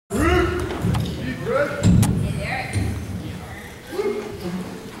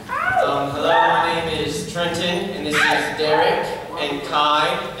and Kai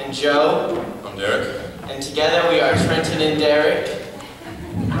and Joe. I'm Derek. And together we are Trenton and Derek.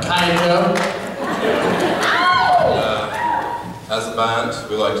 Kai and Joe. As a band,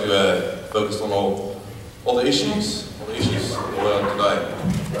 we like to focus on all the issues in the world today.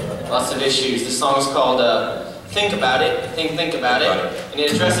 Lots of issues. The song is called Think About It. Think About It. And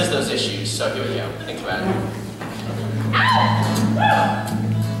it addresses those issues. So here we go. Think about it.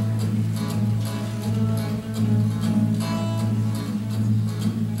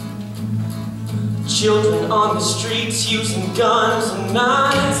 Children on the streets using guns and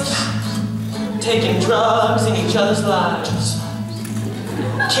knives, taking drugs in each other's lives,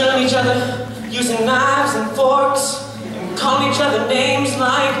 killing each other using knives and forks, and calling each other names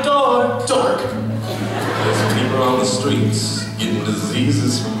like dork. There's people on the streets getting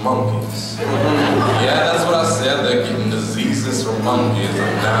diseases from monkeys. Yeah, that's what I said, they're getting diseases from monkeys.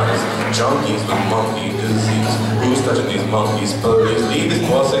 And now there's junkies with monkey disease. Who's touching these monkeys? Police, leave these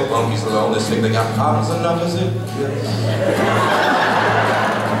poor sick monkeys alone. They think they got problems enough, is it?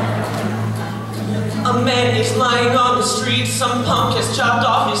 A man is lying on the street, some punk has chopped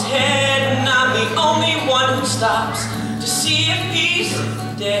off his head, and I'm the only one who stops to see if he's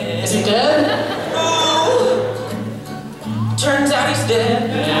dead. Is he dead? Ooh, turns out he's dead.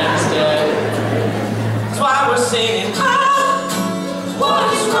 Yeah, he's dead. That's why we're singing,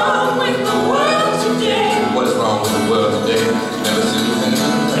 what is wrong with the world today? What is wrong with the world today? Never seen anything.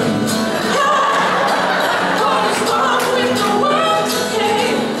 What is wrong with the world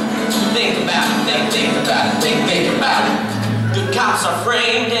today? Think about it, think about it, think about it. Good cops are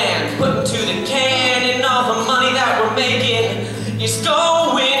framed and put into the can, and all the money that we're making is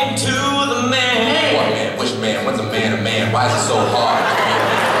going to the man. What man? Which man? When's a man a man? Why is it so hard?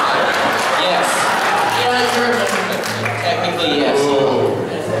 Yes. Yeah, sure. Technically, yes.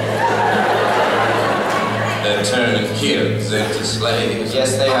 They're turning kids into slaves.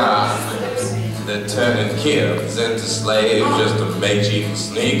 Yes, they are. They're turning kids into slaves just to make cheap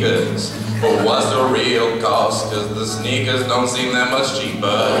sneakers. But what's the real cost? Cause the sneakers don't seem that much cheaper.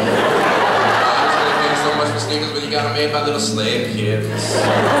 Why is they paying so much for sneakers when you got them made by little slave kids? What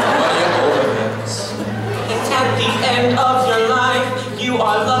are your overheads? At the end of your life, you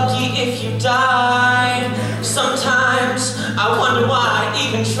are lucky if you die. Sometimes I wonder why I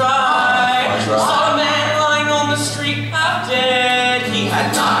even try. Saw a man lying on the street half dead. He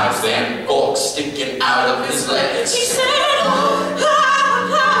had knives and forks sticking out of his legs. He said,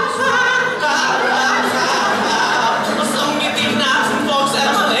 will someone get these knives and forks out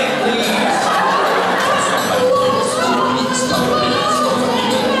of my leg, please?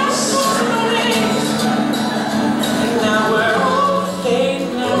 And now we're all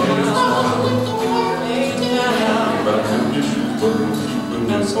fading out. Fading out.